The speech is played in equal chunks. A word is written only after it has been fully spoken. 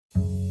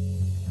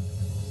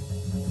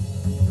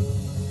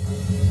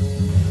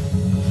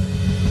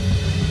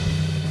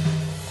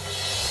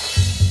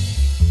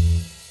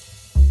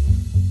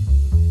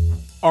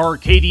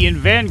Arcadian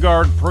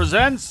Vanguard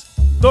presents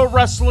The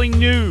Wrestling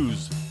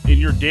News in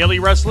your daily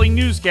wrestling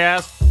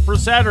newscast for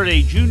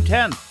Saturday, June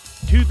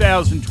 10th,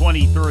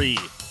 2023.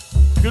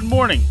 Good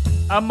morning,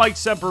 I'm Mike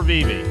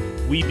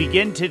Sempervive. We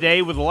begin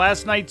today with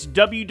last night's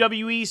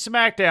WWE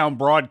SmackDown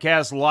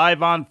broadcast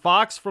live on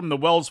Fox from the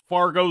Wells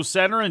Fargo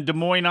Center in Des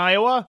Moines,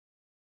 Iowa.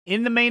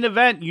 In the main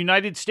event,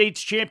 United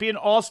States Champion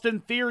Austin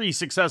Theory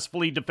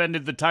successfully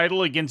defended the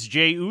title against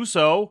Jey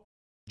Uso.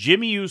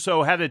 Jimmy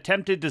Uso had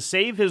attempted to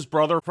save his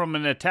brother from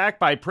an attack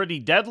by Pretty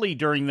Deadly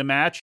during the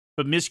match,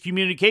 but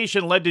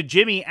miscommunication led to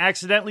Jimmy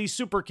accidentally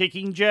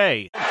superkicking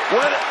Jey. And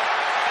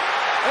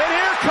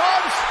here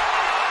comes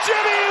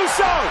Jimmy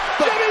Uso!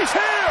 Jimmy's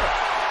here!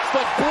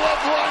 The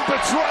bloodline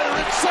betrayer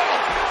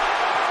himself!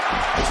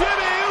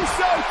 Jimmy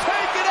Uso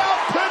taking out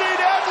Pretty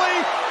Deadly,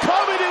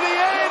 coming to the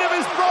aid of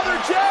his brother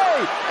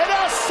Jey! And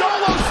now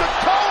Solo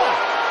Sikoa!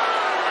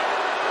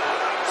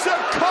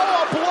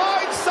 Sikoa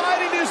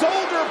blindsiding his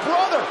older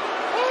brother!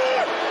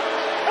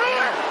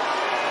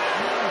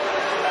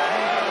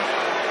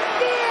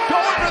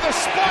 Going for the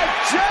spike,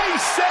 Jey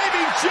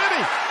saving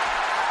Jimmy!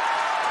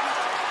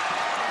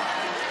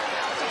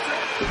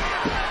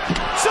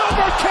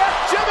 Super kick,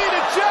 Jimmy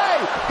to Jey!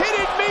 He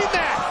didn't mean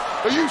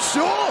that! Are you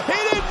sure? He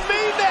didn't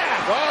mean that!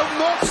 I'm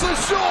not so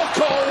sure,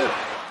 Cole!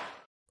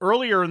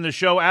 Earlier in the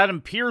show,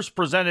 Adam Pearce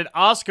presented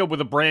Asuka with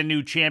a brand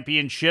new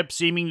championship,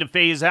 seeming to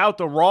phase out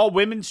the Raw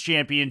Women's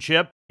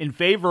Championship in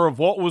favor of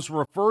what was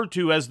referred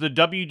to as the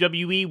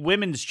WWE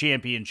Women's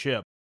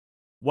Championship.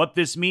 What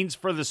this means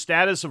for the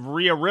status of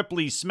Rhea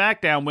Ripley's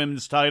SmackDown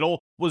Women's title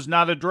was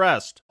not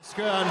addressed.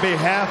 On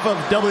behalf of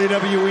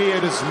WWE,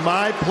 it is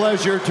my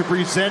pleasure to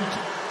present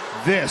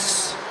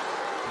this,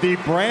 the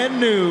brand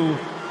new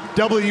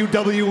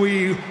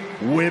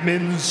WWE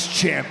Women's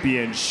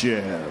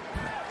Championship.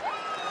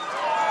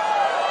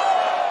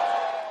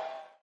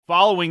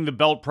 Following the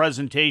belt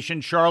presentation,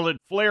 Charlotte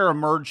Flair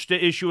emerged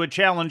to issue a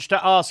challenge to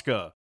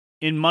Asuka.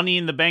 In Money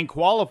in the Bank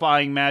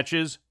qualifying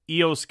matches,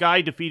 Io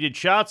Sky defeated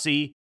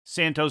Shotzi,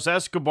 Santos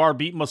Escobar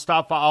beat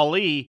Mustafa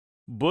Ali,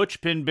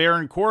 Butch pinned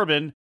Baron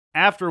Corbin,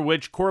 after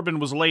which Corbin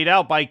was laid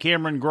out by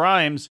Cameron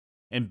Grimes,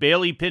 and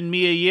Bayley pinned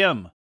Mia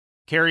Yim.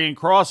 Karrion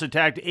Kross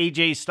attacked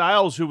AJ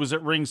Styles, who was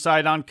at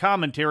ringside on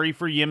commentary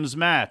for Yim's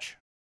match.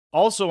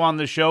 Also on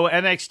the show,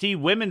 NXT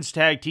Women's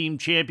Tag Team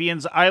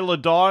Champions Isla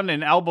Dawn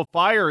and Alba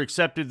Fire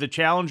accepted the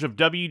challenge of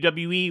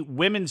WWE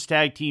Women's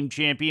Tag Team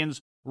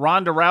Champions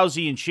Ronda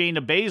Rousey and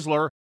Shayna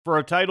Baszler for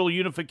a title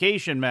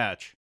unification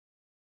match.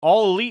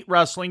 All Elite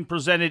Wrestling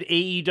presented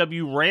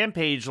AEW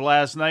Rampage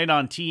last night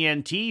on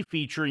TNT,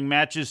 featuring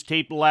matches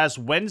taped last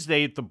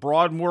Wednesday at the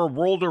Broadmoor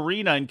World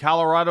Arena in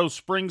Colorado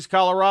Springs,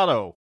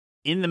 Colorado.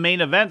 In the main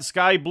event,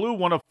 Sky Blue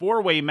won a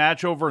four-way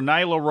match over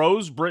Nyla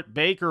Rose, Britt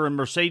Baker, and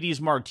Mercedes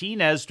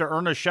Martinez to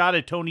earn a shot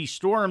at Toni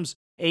Storm's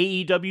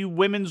AEW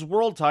Women's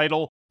World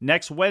title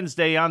next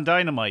Wednesday on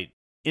Dynamite.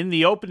 In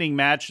the opening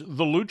match,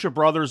 the Lucha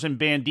Brothers and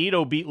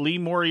Bandito beat Lee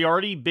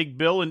Moriarty, Big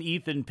Bill, and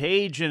Ethan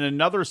Page in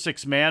another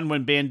six-man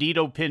when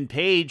Bandito pinned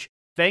Page,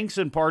 thanks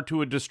in part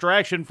to a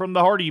distraction from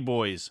the Hardy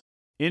Boys.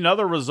 In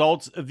other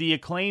results, the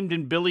Acclaimed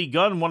and Billy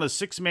Gunn won a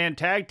six-man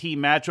tag team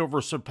match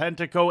over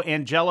Serpentico,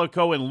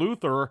 Angelico, and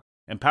Luther,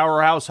 and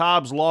Powerhouse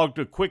Hobbs logged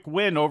a quick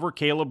win over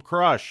Caleb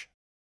Crush.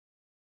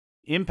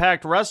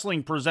 Impact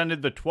Wrestling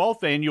presented the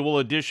 12th annual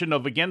edition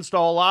of Against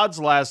All Odds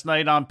last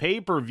night on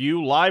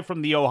pay-per-view live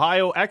from the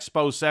Ohio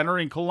Expo Center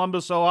in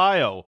Columbus,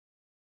 Ohio.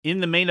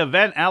 In the main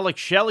event, Alex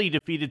Shelley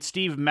defeated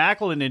Steve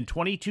Maclin in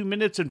 22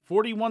 minutes and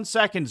 41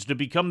 seconds to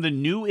become the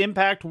new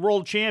Impact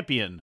World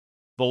Champion.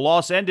 The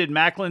loss ended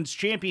Maclin's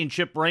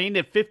championship reign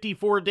at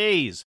 54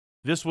 days.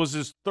 This was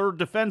his third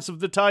defense of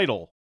the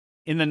title.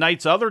 In the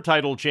night's other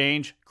title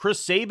change, Chris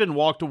Sabin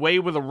walked away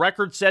with a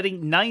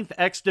record-setting 9th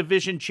X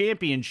Division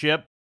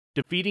championship,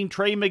 defeating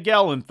Trey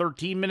Miguel in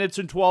 13 minutes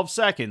and 12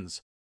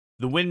 seconds.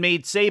 The win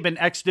made Sabin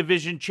X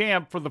Division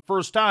champ for the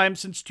first time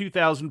since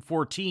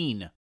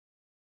 2014.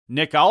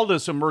 Nick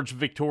Aldis emerged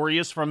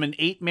victorious from an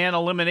 8-man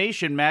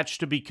elimination match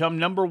to become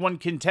number one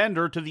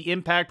contender to the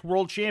Impact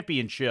World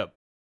Championship.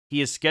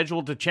 He is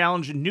scheduled to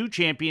challenge new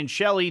champion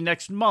Shelley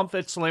next month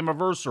at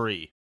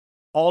Slammiversary.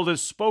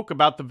 Aldis spoke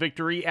about the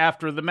victory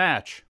after the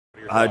match.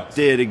 I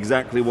did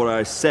exactly what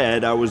I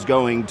said I was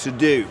going to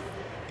do.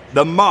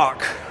 The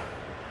mark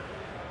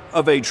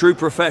of a true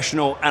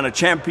professional and a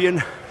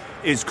champion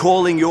is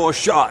calling your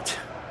shot.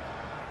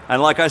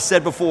 And like I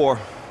said before,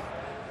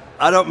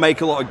 I don't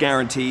make a lot of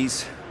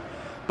guarantees,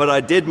 but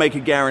I did make a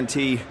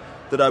guarantee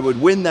that I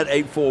would win that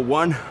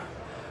 8-4-1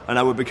 and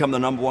I would become the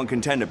number one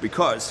contender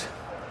because,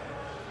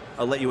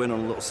 I'll let you in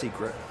on a little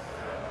secret,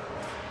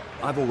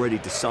 I've already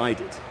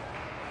decided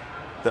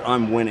that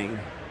I'm winning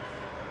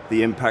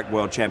the Impact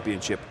World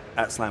Championship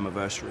at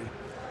Slammiversary.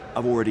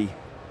 I've already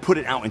put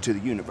it out into the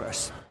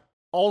universe.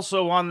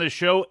 Also on the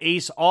show,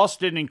 Ace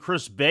Austin and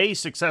Chris Bay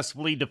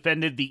successfully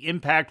defended the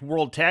Impact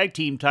World Tag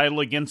Team title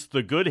against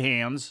the Good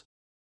Hands.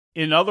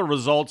 In other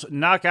results,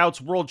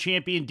 Knockouts World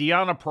Champion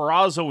Deonna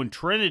Purrazzo and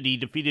Trinity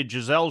defeated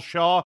Giselle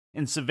Shaw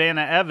and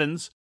Savannah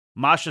Evans.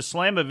 Masha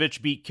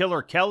Slamovich beat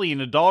Killer Kelly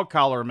in a dog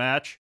collar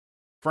match.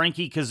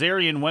 Frankie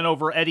Kazarian went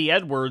over Eddie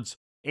Edwards,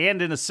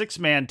 and in a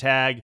six-man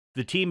tag,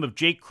 the team of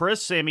Jake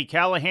Crist, Sami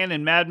Callihan,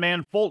 and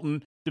Madman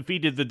Fulton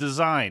defeated the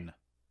Design.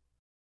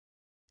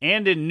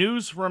 And in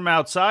news from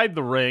outside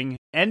the ring,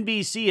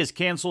 NBC has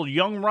canceled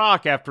Young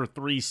Rock after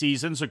 3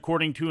 seasons,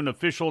 according to an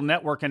official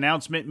network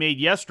announcement made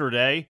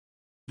yesterday.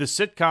 The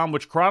sitcom,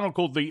 which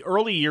chronicled the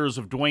early years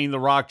of Dwayne "The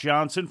Rock"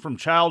 Johnson from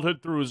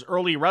childhood through his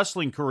early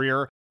wrestling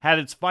career, had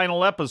its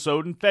final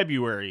episode in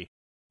February.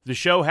 The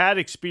show had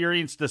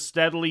experienced a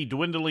steadily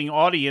dwindling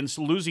audience,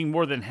 losing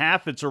more than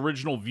half its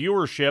original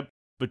viewership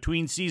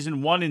between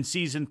Season 1 and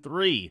Season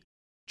 3.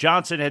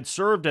 Johnson had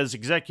served as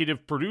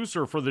executive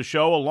producer for the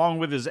show along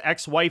with his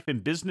ex-wife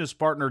and business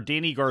partner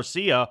Danny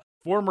Garcia,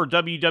 former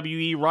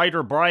WWE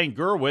writer Brian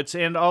Gerwitz,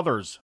 and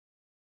others.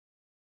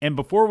 And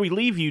before we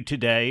leave you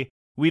today,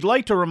 we'd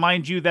like to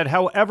remind you that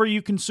however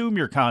you consume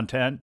your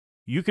content,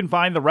 you can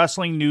find the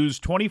wrestling news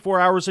 24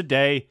 hours a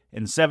day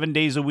and 7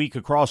 days a week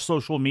across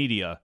social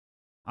media.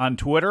 On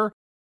Twitter,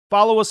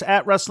 follow us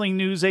at Wrestling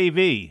News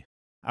AV.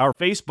 Our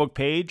Facebook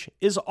page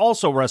is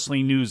also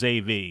Wrestling News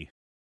AV.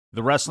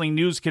 The Wrestling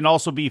News can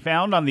also be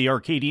found on the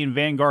Arcadian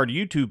Vanguard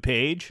YouTube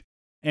page.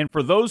 And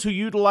for those who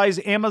utilize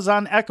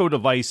Amazon Echo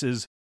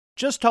devices,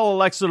 just tell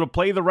Alexa to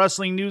play the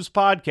Wrestling News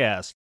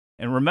podcast.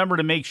 And remember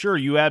to make sure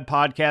you add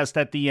podcast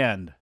at the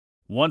end.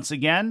 Once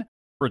again,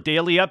 for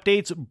daily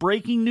updates,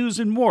 breaking news,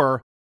 and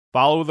more,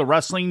 follow the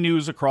Wrestling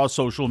News across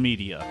social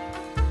media.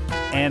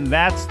 And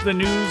that's the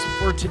news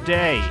for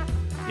today.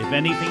 If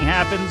anything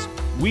happens,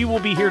 we will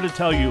be here to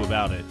tell you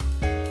about it.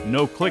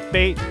 No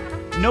clickbait,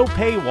 no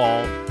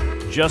paywall,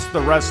 just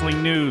the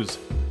Wrestling News.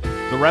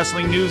 The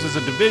Wrestling News is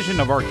a division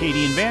of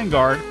Arcadian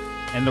Vanguard,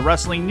 and the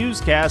Wrestling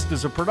Newscast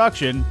is a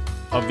production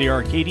of the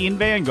Arcadian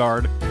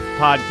Vanguard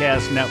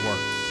Podcast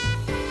Network.